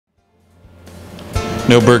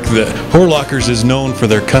No, Burke, the Horlachers is known for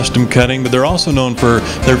their custom cutting, but they're also known for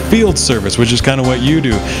their field service, which is kind of what you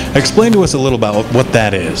do. Explain to us a little about what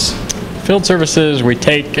that is. Field services, we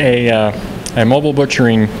take a mobile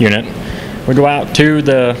butchering unit. We go out to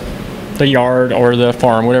the yard or the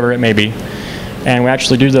farm, whatever it may be, and we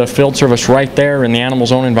actually do the field service right there in the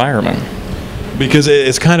animal's own environment. Because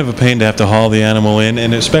it's kind of a pain to have to haul the animal in,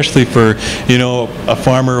 and especially for, you know, a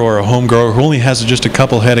farmer or a home grower who only has just a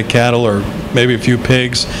couple head of cattle or maybe a few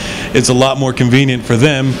pigs, it's a lot more convenient for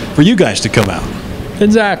them, for you guys to come out.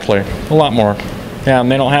 Exactly, a lot more. Yeah,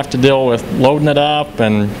 and they don't have to deal with loading it up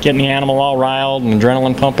and getting the animal all riled and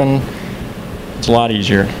adrenaline pumping. It's a lot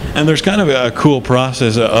easier. And there's kind of a cool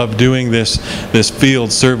process of doing this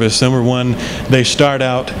field service. Number one, they start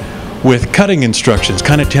out with cutting instructions,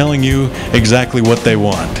 kind of telling you exactly what they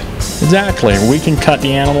want. Exactly. We can cut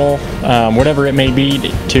the animal, whatever it may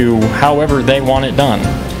be, to however they want it done.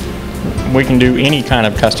 We can do any kind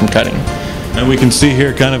of custom cutting. And we can see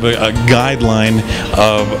here kind of a guideline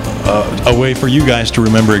of a way for you guys to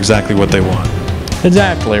remember exactly what they want.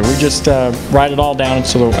 Exactly. We just write it all down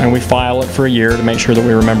and we file it for a year to make sure that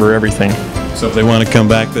we remember everything. So if they want to come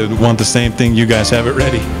back, they want the same thing, you guys have it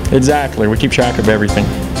ready. Exactly. We keep track of everything.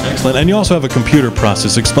 Excellent. And you also have a computer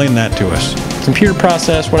process. Explain that to us. Computer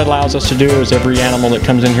process, what it allows us to do is every animal that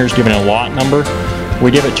comes in here is given a lot number.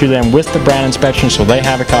 We give it to them with the brand inspection so they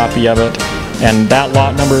have a copy of it. And that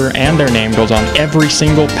lot number and their name goes on every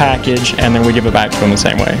single package, and then we give it back to them the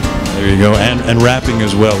same way. There you go. And wrapping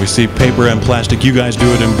as well. We see paper and plastic. You guys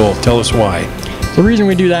do it in both. Tell us why. The reason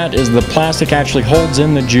we do that is the plastic actually holds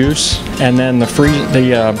in the juice, and then the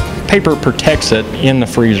paper protects it in the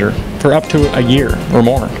freezer for up to a year or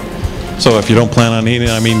more. So if you don't plan on eating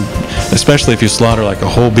it, I mean, especially if you slaughter like a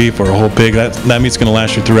whole beef or a whole pig, that meat's going to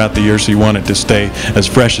last you throughout the year, so you want it to stay as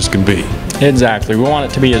fresh as can be. Exactly. We want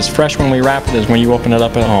it to be as fresh when we wrap it as when you open it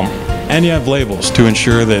up at home. And you have labels to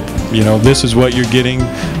ensure that, you know, this is what you're getting,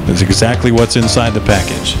 this is exactly what's inside the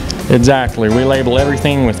package. Exactly. We label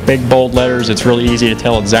everything with big bold letters. It's really easy to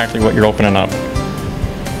tell exactly what you're opening up.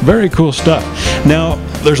 Very cool stuff. Now,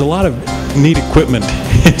 there's a lot of neat equipment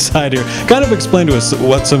inside here. Kind of explain to us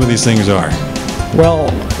what some of these things are. Well,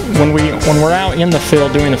 when we're out in the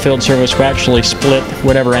field doing the field service, we actually split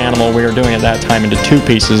whatever animal we are doing at that time into two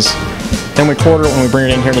pieces. Then we quarter it when we bring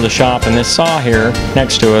it in here to the shop, and this saw here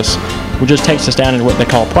next to us just takes us down into what they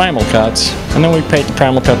call primal cuts, and then we paint the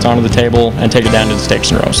primal cuts onto the table and take it down to the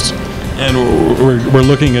steaks and roasts. And we're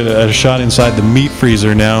looking at a shot inside the meat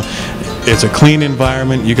freezer now. It's a clean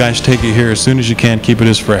environment. You guys take it here as soon as you can, keep it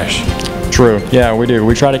as fresh. True. Yeah, we do.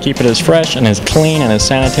 We try to keep it as fresh and as clean and as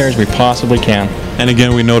sanitary as we possibly can. And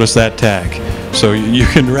again, we notice that tag. So you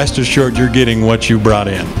can rest assured you're getting what you brought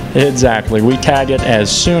in. Exactly. We tag it as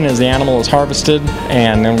soon as the animal is harvested,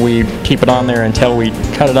 and then we keep it on there until we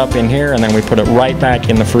cut it up in here, and then we put it right back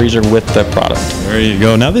in the freezer with the product. There you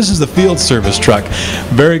go. Now this is the field service truck.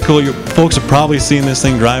 Very cool. You folks have probably seen this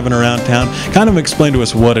thing driving around town. Kind of explain to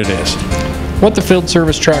us what it is. What the field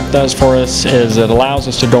service truck does for us is it allows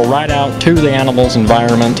us to go right out to the animal's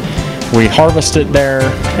environment. We harvest it there,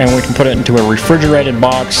 and we can put it into a refrigerated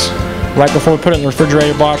box. Right before we put it in the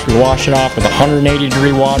refrigerated box, we wash it off with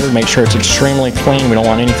 180-degree water, make sure it's extremely clean. We don't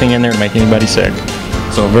want anything in there to make anybody sick.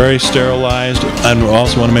 So very sterilized, and we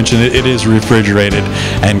also want to mention it is refrigerated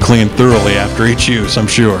and cleaned thoroughly after each use, I'm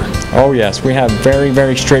sure. Oh yes, we have very,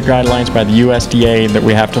 very strict guidelines by the USDA that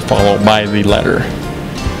we have to follow by the letter.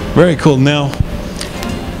 Very cool. Now,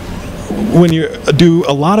 do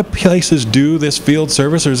a lot of places do this field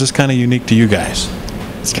service, or is this kind of unique to you guys?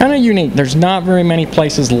 It's kind of unique. There's not very many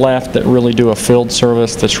places left that really do a field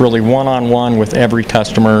service that's really one-on-one with every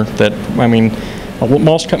customer. That, I mean,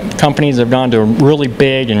 most companies have gone to really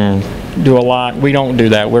big and do a lot. We don't do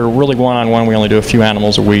that. We're really one-on-one. We only do a few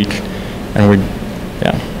animals a week, and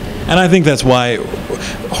yeah. And I think that's why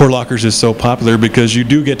Horlachers is so popular, because you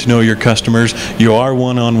do get to know your customers. You are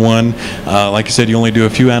one-on-one. Like I said, you only do a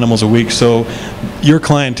few animals a week, so your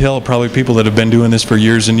clientele are probably people that have been doing this for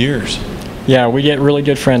years and years. Yeah, we get really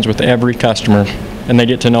good friends with every customer, and they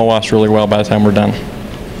get to know us really well by the time we're done.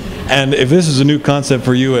 And if this is a new concept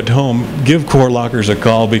for you at home, give Horlachers a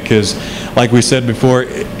call, because like we said before,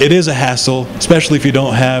 it is a hassle, especially if you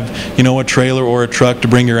don't have, you know, a trailer or a truck to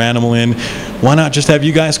bring your animal in. Why not just have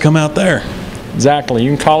you guys come out there? Exactly. You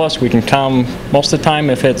can call us. We can come most of the time.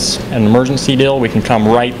 If it's an emergency deal, we can come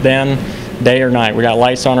right then, day or night. We got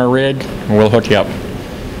lights on our rig, and we'll hook you up.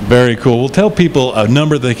 Very cool. We'll tell people a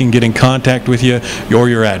number they can get in contact with you, or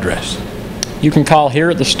your address. You can call here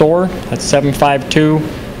at the store. That's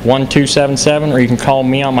 752-1277, or you can call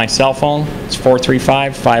me on my cell phone. It's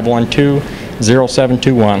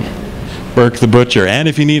 435-512-0721. Burke the Butcher. And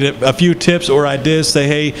if you need a few tips or ideas, say,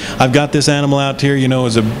 hey, I've got this animal out here, you know,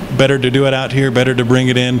 is it better to do it out here, better to bring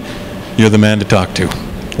it in? You're the man to talk to.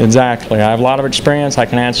 Exactly. I have a lot of experience. I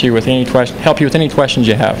can answer you with any question, help you with any questions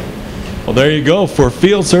you have. Well, there you go. For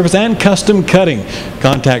field service and custom cutting,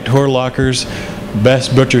 contact Horlachers,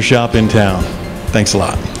 best butcher shop in town. Thanks a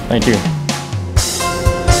lot. Thank you.